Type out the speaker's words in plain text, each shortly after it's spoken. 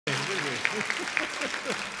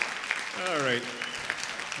All right.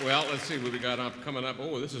 Well, let's see what we got up coming up.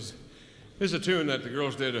 Oh, this is a tune that the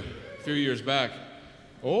girls did a few years back.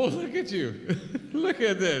 Oh, look at you. Look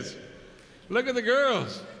at this. Look at the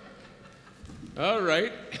girls. All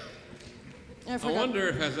right. I wonder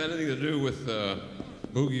if it has anything to do with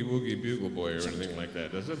Boogie Woogie Bugle Boy or anything like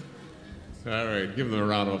that, does it? All right, give them a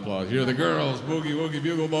round of applause. You're the girls, Boogie Woogie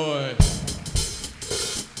Bugle Boy.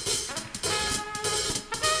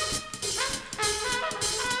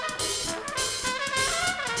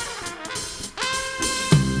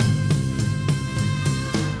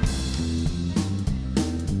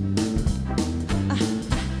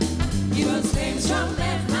 He was a famous drum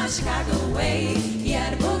man from my Chicago way. He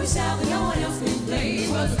had a boogie style that no one else could play.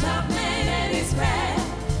 He was a top man at his craft.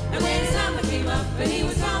 And when his number came up and he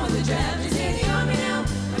was gone with the draft, he said, "You want me now?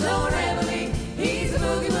 I'm blowing reveille. He's the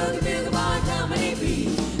Boogie Woogie Bugle Boy Company B."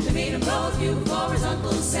 They made him blow his bugle for his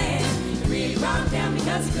Uncle Sam. It really brought him down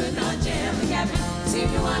because he could not jam. The captain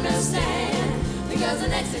seemed to understand, because the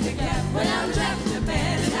next thing the cap went out and drafted the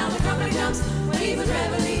band. And now the company jumps when he was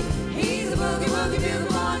reveille. He's the Boogie Woogie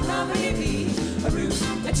Bugle Boy Company B. A root,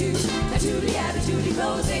 a toot, a tooty attitude, he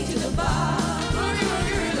goes A to the bar. Boogie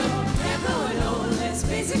Woogie Rhythm, and blowing on. Let's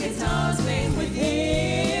face it, guitars playing with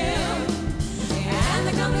him. And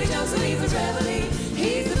the company jumps when he was reveille.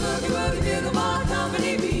 He's the Boogie Woogie Bugle Boy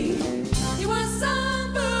Company B. He was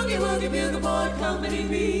some Boogie Woogie Bugle Boy Company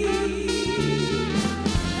B.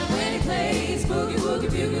 And when he plays Boogie Woogie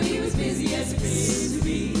Bugle, he was busy as he plays to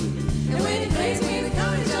be. And when he plays with the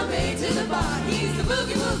company jump A to the bar, he's the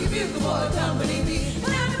Boogie Woogie Bugle Boy Company B.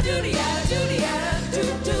 And I'm a doody-yada,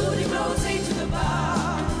 toot toot, he blows A to the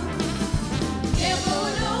bar. Yeah,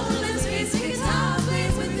 blowing on, let's face it, guitars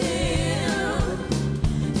plays with him.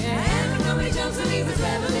 Yeah, and the company jumps when he was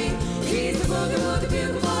reveille. He's the Boogie Woogie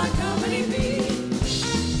Bugle Boy Company B.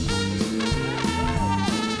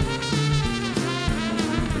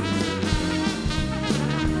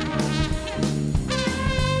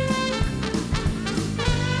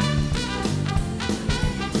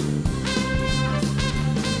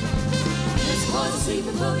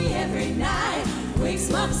 Sleeping boogie every night. Wakes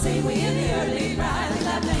them up the same way in the early ride. They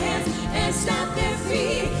clap their hands and stomp their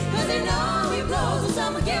feet, cause they know he blows when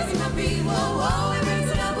someone gives him a beat. Whoa, whoa, he brings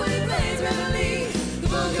it up when he plays reveille. The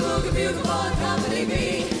Boogie Woogie Bugle Boy Company B.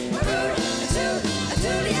 A root, a toot, a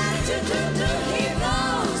tooty-attitude, toot, toot. He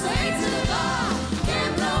blows straight to the bar.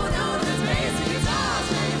 Can't blow no one's basic guitars,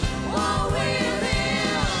 man. Whoa, with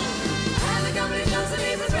him. And the company jumps and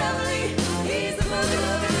he was reveille. He's the Boogie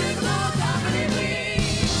Woogie Bugle Boy Company B.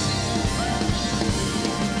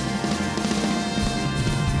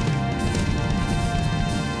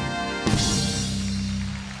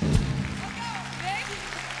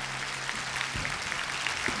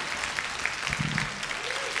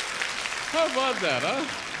 How about that, huh?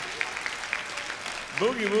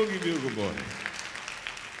 Boogie Woogie Bugle Boy.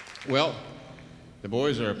 Well, the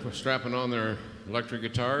boys are strapping on their electric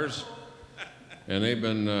guitars, and they've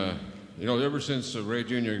been, ever since Ray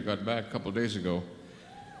Jr. got back a couple of days ago,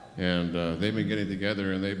 and they've been getting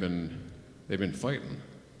together and they've been fighting.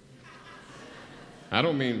 I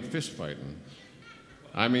don't mean fist fighting.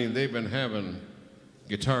 I mean they've been having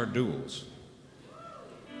guitar duels.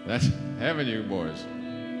 That's haven't you, boys?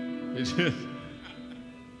 It's just,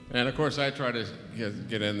 and of course I try to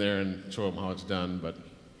get in there and show them how it's done, but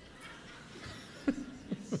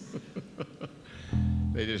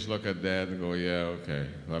they just look at Dad and go, "Yeah, okay,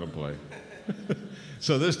 let them play."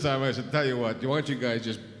 So this time I said, "Tell you what, why don't you guys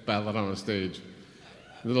just battle it on the stage?"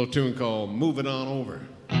 A little tune called "Moving On Over."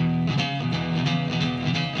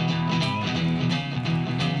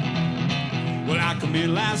 Well, I come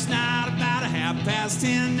in last night about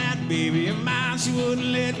 10:30. That baby of mine, she wouldn't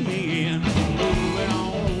let me in. Move it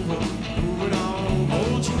on over, move it on over.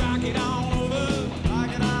 Won't you rock it on over,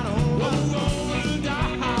 rock it on over. Move over the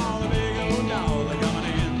doll, the big old doll, they're coming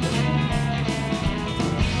in.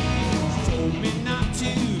 She told me not to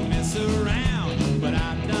mess around, but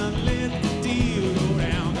I done let the deal go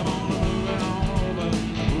down. Come on, move it on over,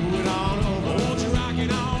 move it on over. Won't you rock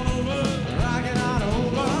it on over, rock it on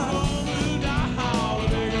over.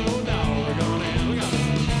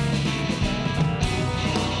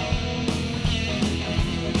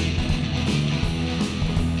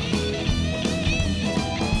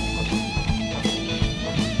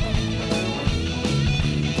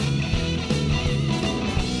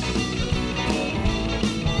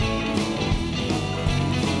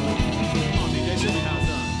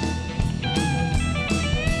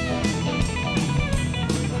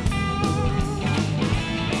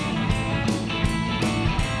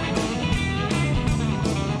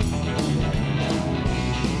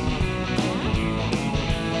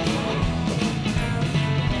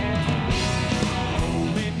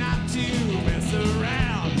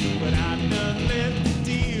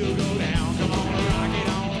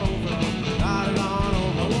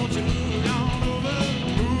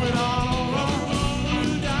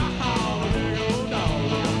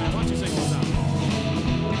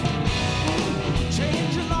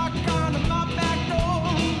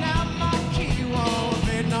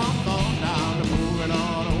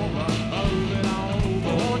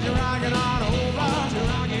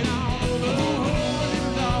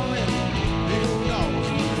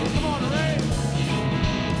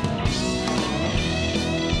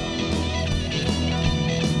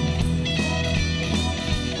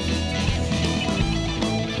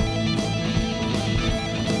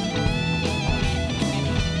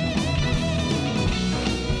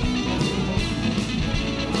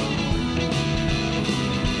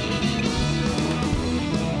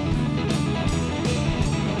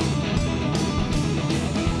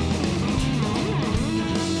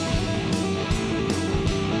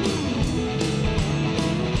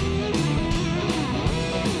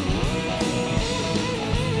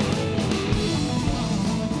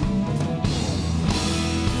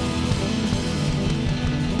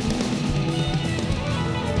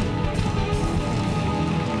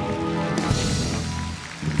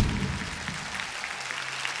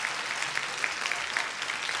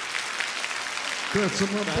 That's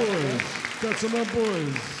my boys. That's my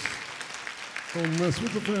boys. Don't mess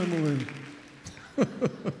with the family.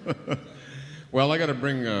 Well, I got to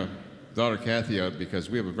bring daughter Cathy out because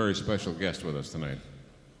we have a very special guest with us tonight.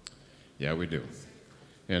 Yeah, we do.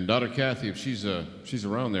 And daughter Cathy, if she's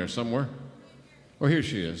around there somewhere. Oh, here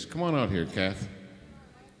she is. Come on out here, Kath.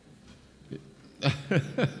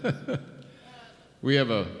 We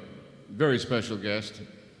have a very special guest,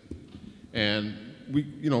 and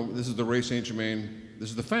this is the Ray St. Germain. This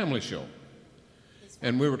is the family show,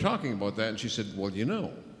 and we were talking about that, and she said, "Well,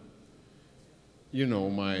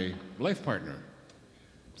 my life partner.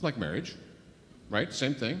 It's like marriage, right?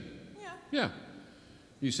 Same thing." Yeah. Yeah.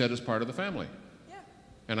 You said it's part of the family. Yeah.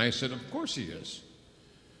 And I said, "Of course he is.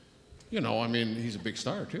 He's a big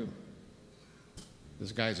star too.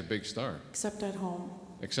 This guy's a big star. Except at home.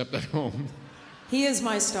 Except at home." He is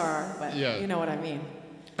my star, but Yeah. you know what I mean.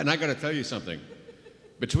 And I got to tell you something.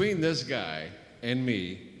 Between this guy and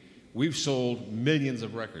me, we've sold millions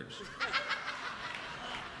of records.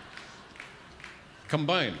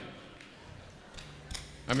 Combined.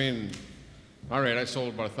 All right, I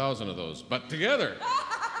sold about 1,000 of those, but together.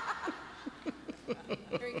 Here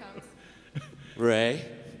he comes. Ray.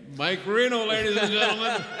 Mike Reno, ladies and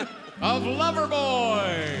gentlemen, of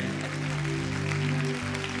LoverBoy.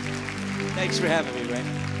 Thanks for having me, Ray.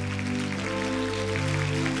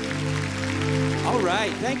 All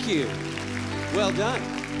right, thank you. Well done.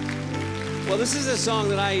 Well, this is a song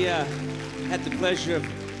that I had the pleasure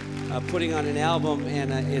of putting on an album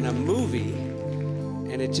and in a movie,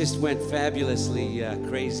 and it just went fabulously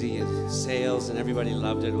crazy in sales, and everybody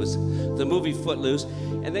loved it. It was the movie Footloose,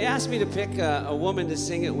 and they asked me to pick a woman to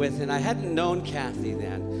sing it with, and I hadn't known Cathy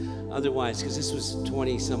then, otherwise, because this was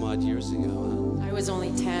 20 some odd years ago. I was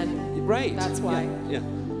only 10. Right. That's why. Yeah.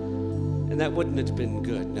 And that wouldn't have been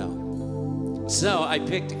good, no. So I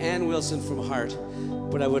picked Ann Wilson from Heart,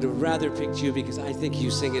 but I would have rather picked you because I think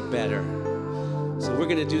you sing it better. So we're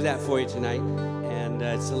going to do that for you tonight, and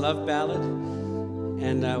it's a love ballad,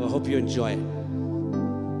 and I hope you enjoy it.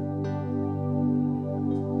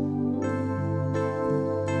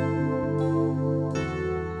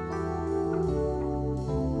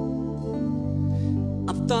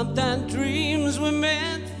 I thought that dreams were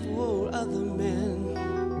meant for other men,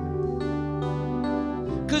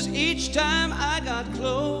 'cause each time I got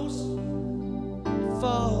close, I'd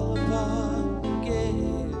fall apart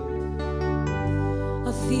again.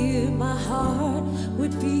 I feared my heart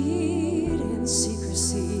would beat in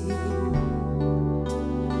secrecy.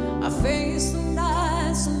 I faced the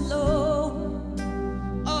nights alone.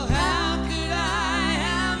 Oh, how could I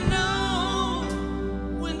have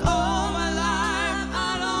known when all my life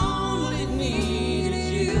I'd only needed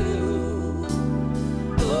you?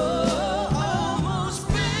 Oh, almost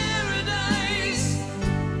paradise,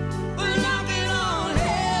 we're knocking on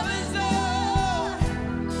heaven's door.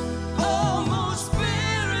 Almost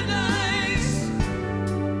paradise,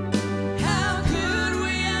 how could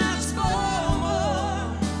we ask for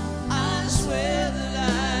more? I swear that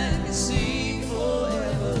I can see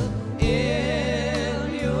forever in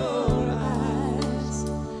your eyes.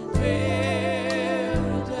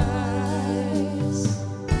 Paradise.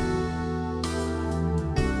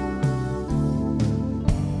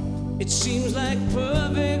 It seems like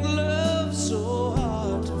perfect love so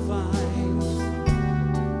hard to find.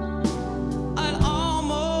 I'd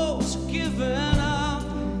almost given up.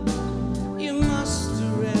 You must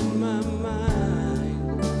have read my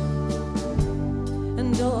mind.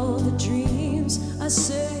 And all the dreams I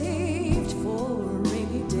saved for a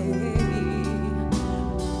rainy day,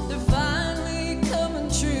 they're finally coming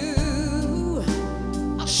true.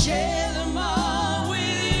 I'll share them all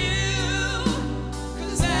with you,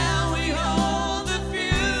 'cause now we hold the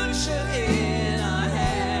future in our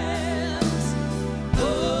hands. Oh,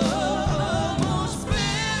 almost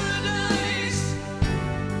paradise,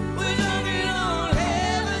 we're knocking on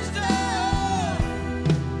heaven's door.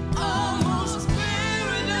 Almost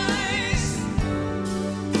paradise,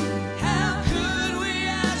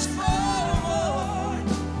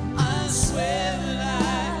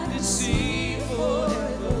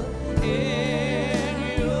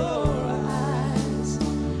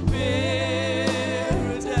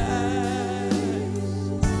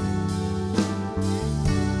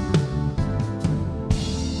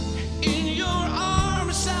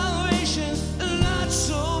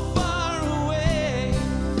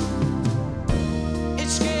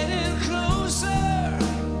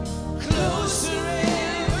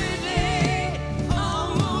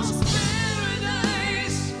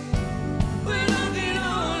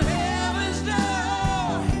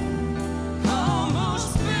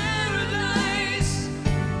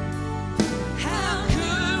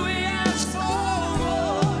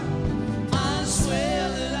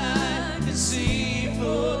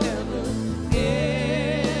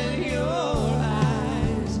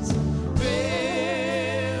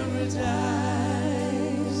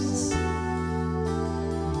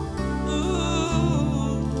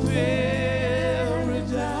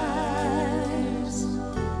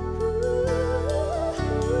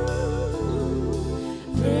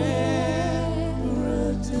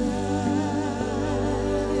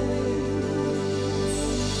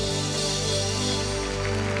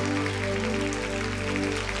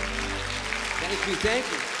 thank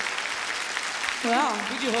you. Well,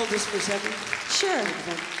 Could you hold this for a second? sure.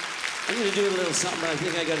 I'm going to do a little something, but I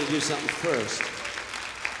think I got to do something first.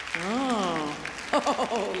 Oh.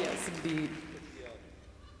 Oh, yes, indeed.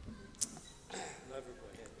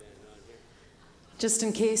 Just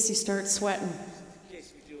in case you start sweating. In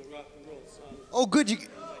case we do a rock and roll song. Oh, good.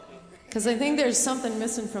 Because I think there's something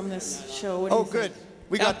missing from this show. What do Oh, you think? good.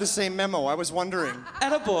 We got the same memo. I was wondering.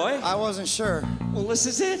 Attaboy. I wasn't sure. Well, this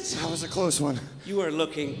is it. That was a close one. You are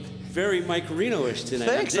looking very Mike Reno-ish tonight.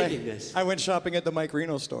 Thanks. I'm digging this. I went shopping at the Mike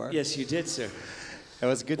Reno store. Yes, you did, sir. That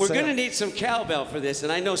was a good We're sale. going to need some cowbell for this,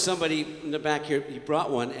 and I know somebody in the back here, he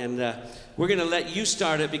brought one, and we're going to let you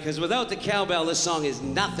start it, because without the cowbell, this song is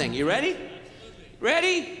nothing. You ready?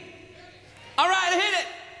 Ready? All right, hit it.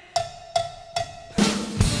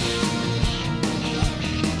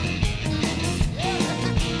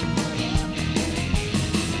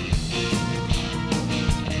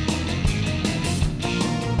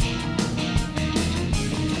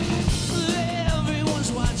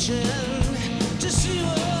 Everyone's watching to see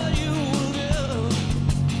what you will do.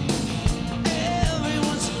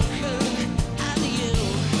 Everyone's looking at you.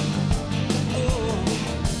 Oh.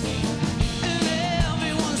 And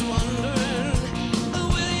everyone's wondering,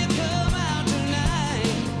 will you come out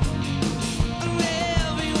tonight? And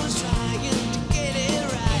everyone's trying to get it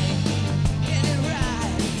right. Get it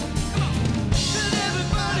right. Come on. And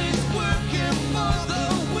everybody's working for the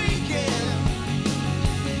weekend.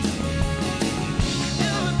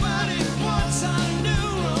 Everybody wants a new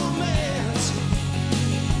romance.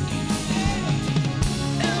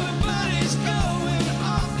 Everybody's going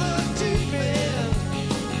off the deep end.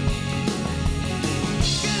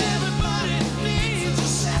 And everybody needs a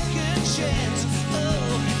second chance.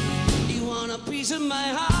 Oh, you want a piece of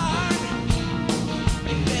my heart?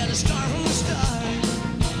 You better start from the start.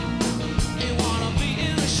 You wanna be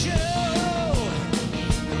in a show?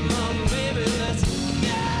 Come on, baby, let's go.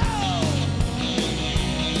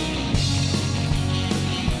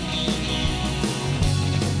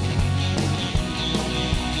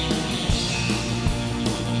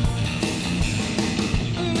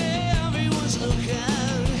 Everyone's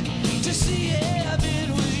looking to see if it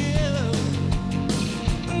was you.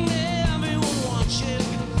 Everyone wants you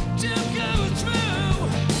to go through.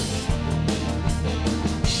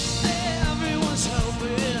 Everyone's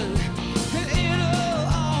hoping it'll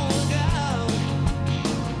all work out.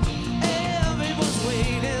 Everyone's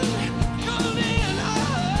waiting, holding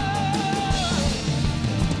on.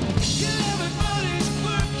 Everybody's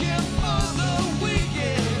working for the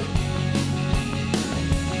weekend.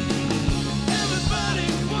 Everybody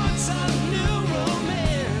wants a new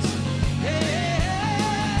romance.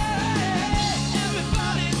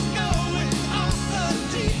 Everybody's going off the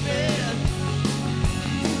deep end.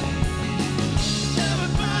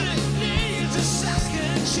 Everybody needs a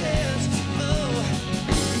second chance. Oh,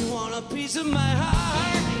 you want a piece of my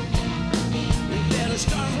heart? You better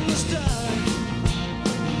start from the start.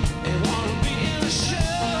 You wanna be in a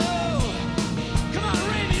show? Come on,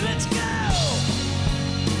 Randy, let's go.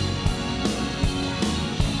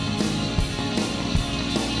 You want a piece of my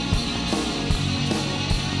heart?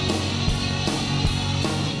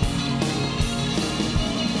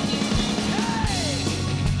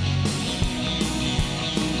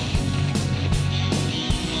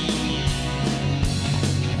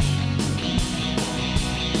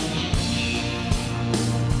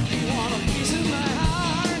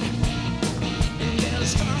 You better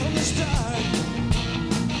start from the start.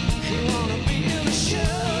 You wanna be in the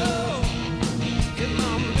show? Come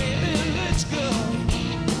on, baby, let's go.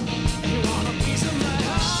 You want a piece of my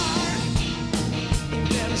heart? You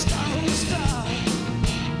better start from the start.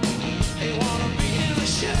 You wanna be in the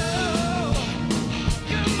show?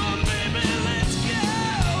 Come on, baby, let's go.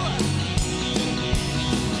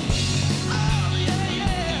 Oh, yeah,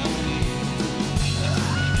 yeah.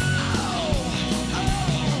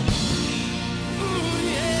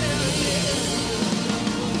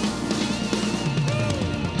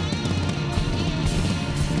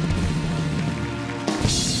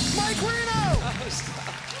 Mike Reno!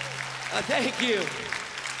 Thank you.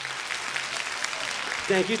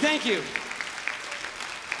 Thank you, thank you.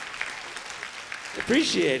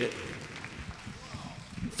 Appreciate it.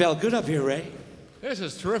 Felt good up here, Ray. This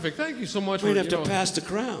is terrific. Thank you so much. We'd for, have you to know, pass the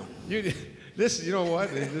crown. You know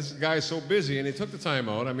what? This guy's so busy, and he took the time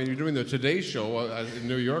out. I mean, you're doing the Today Show in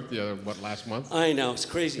New York last month? I know, it's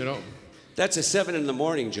crazy. You know, That's a 7 in the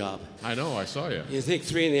morning job. I know. I saw you. You think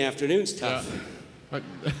 3 in the afternoon's tough.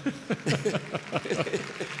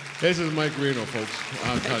 This is Mike Reno, folks.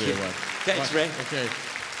 I'll tell you what. Thanks, Ray. Okay.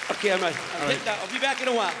 Okay, right. I'll be back in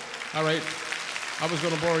a while. All right. I was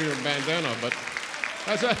going to borrow your bandana, but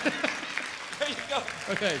That's right. There you go.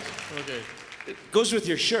 Oh, thanks. Okay. It goes with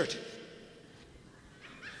your shirt.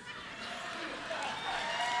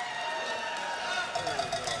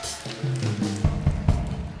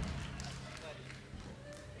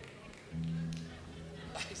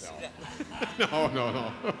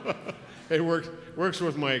 No. It works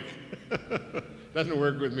with Mike. Doesn't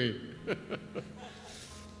work with me.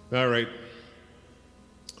 All right.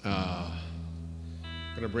 I'm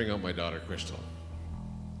going to bring out my daughter, Chrystal.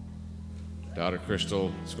 Daughter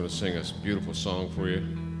Chrystal is going to sing a beautiful song for you.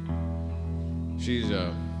 She's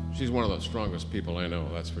one of the strongest people I know,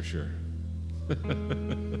 that's for sure.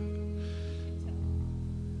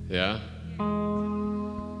 Yeah?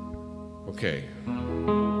 Okay.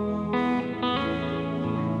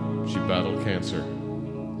 She battled cancer.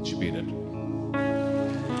 She beat it.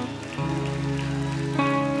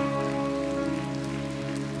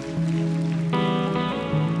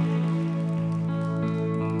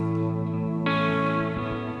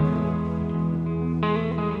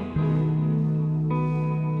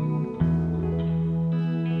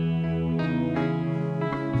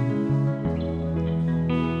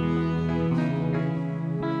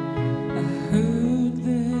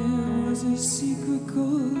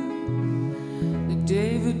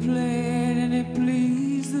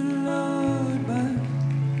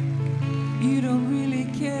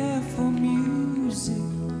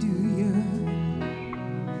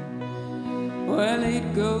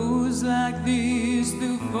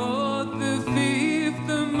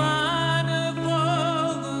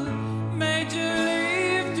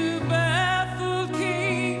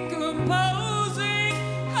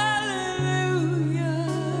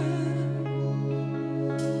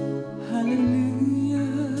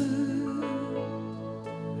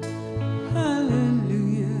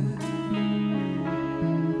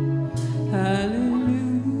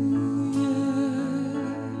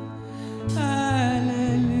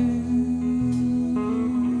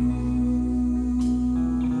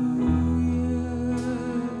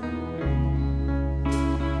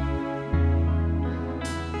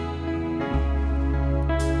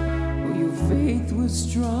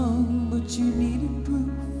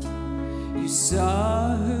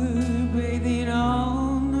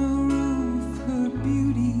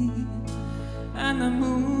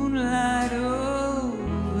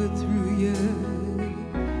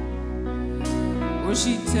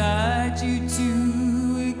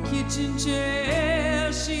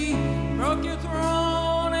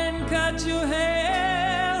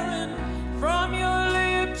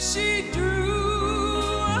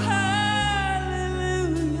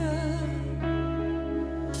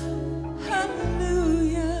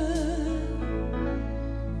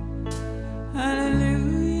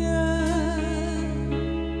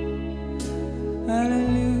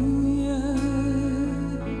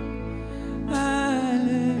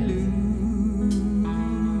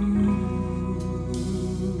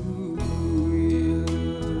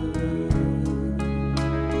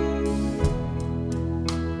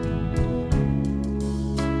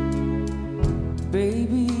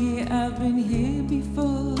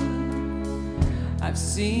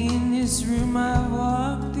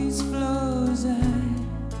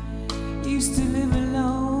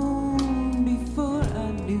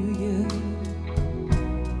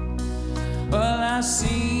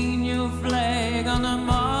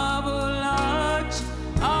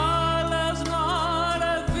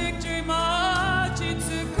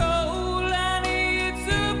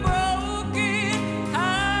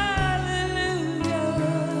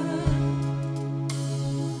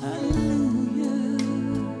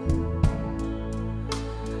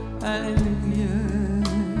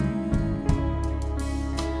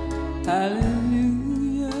 Hallelujah.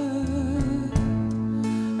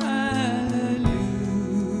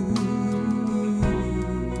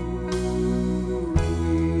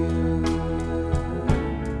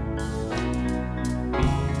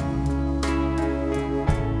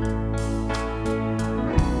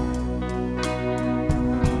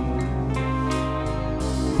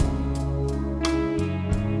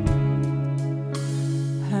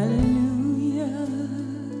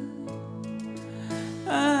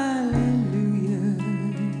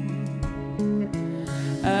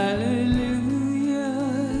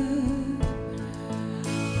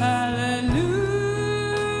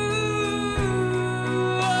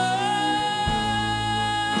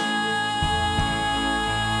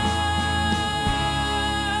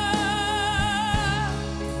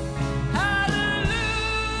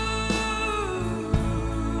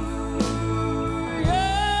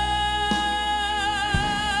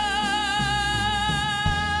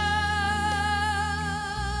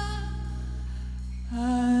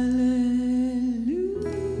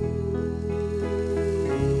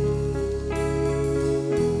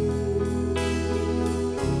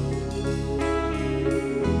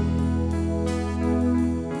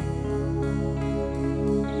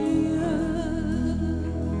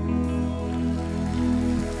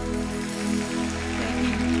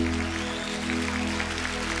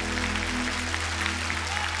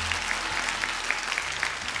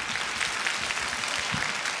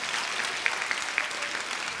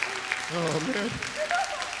 man.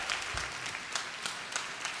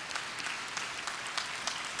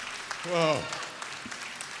 Whoa.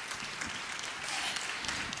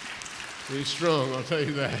 He's strong, I'll tell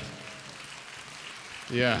you that.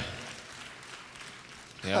 Yeah.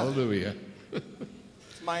 Hallelujah.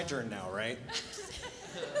 It's my turn now, right?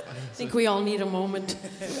 I think we all need a moment.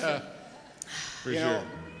 Yeah, for sure.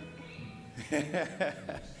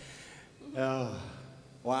 Oh,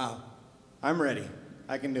 wow. I'm ready.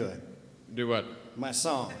 I can do it. Do what? My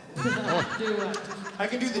song. Do what? I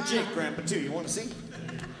can do the jig, Grandpa, too. You want to see?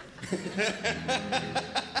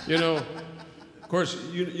 You know, of course,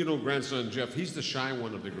 you know grandson Jeff, he's the shy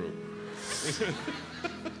one of the group.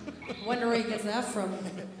 Wonder where he gets that from.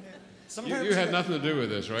 You had nothing to do with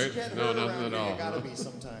this, right? Getting No, hurt nothing around at me, all. I gotta be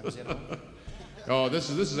sometimes, you know. Oh, this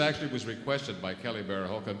is actually was requested by Kelly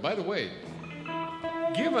Barahulk. And by the way,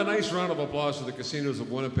 give a nice round of applause to the Casinos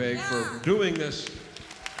of Winnipeg for doing this.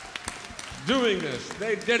 Doing this.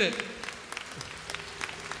 They did it.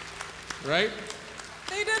 Right?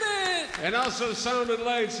 They did it! And also Sound and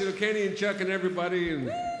Lights, you know, Kenny and Chuck and everybody,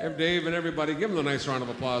 and Dave and everybody. Give them a nice round of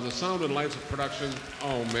applause. The Sound and Lights of production.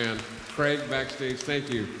 Oh, man. Craig backstage,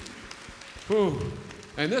 thank you. Whew.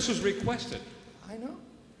 And this was requested. I know.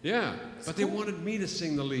 Yeah, but they wanted me to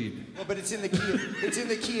sing the lead. Well, but it's in the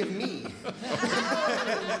key of me.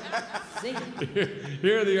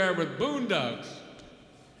 Here they are with Boondocks.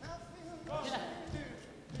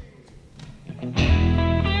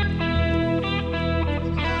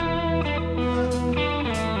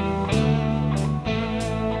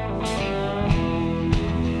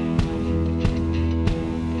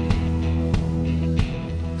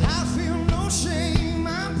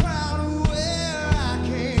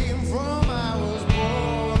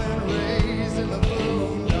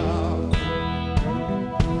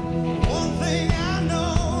 One thing I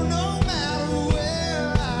know, no matter where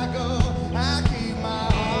I go,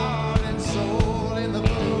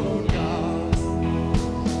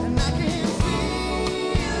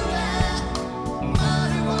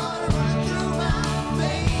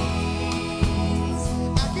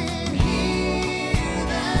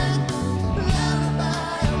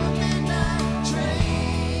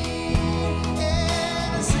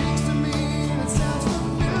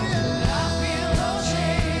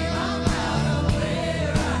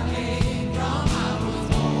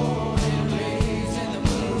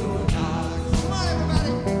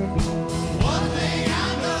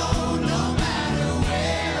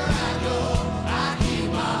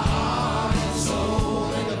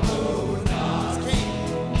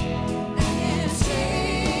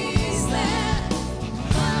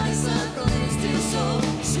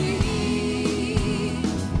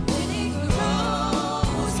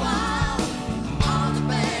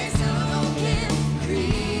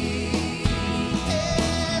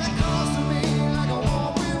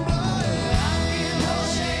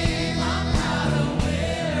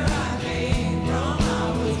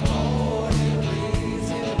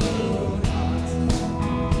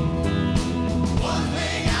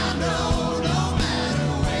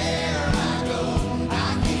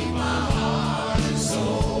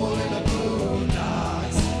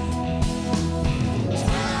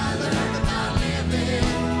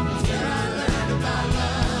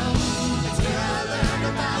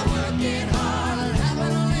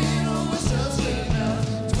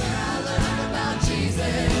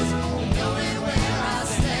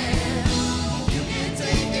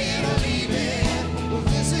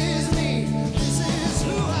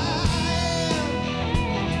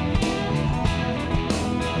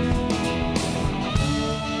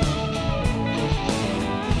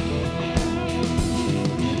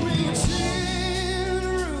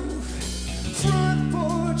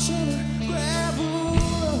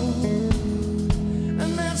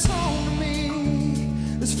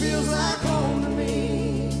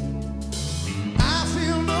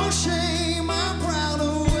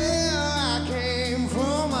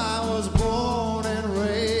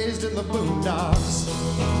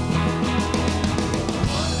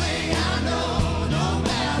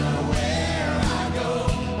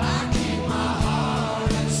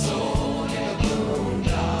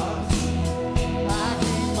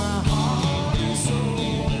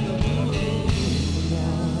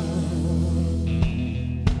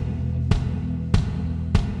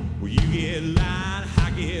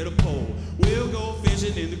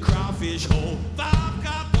 crawfish hole. 5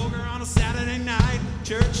 o'clock poker on a Saturday night.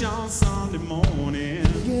 Church on Sunday morning.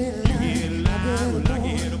 You get a line when I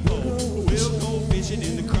get a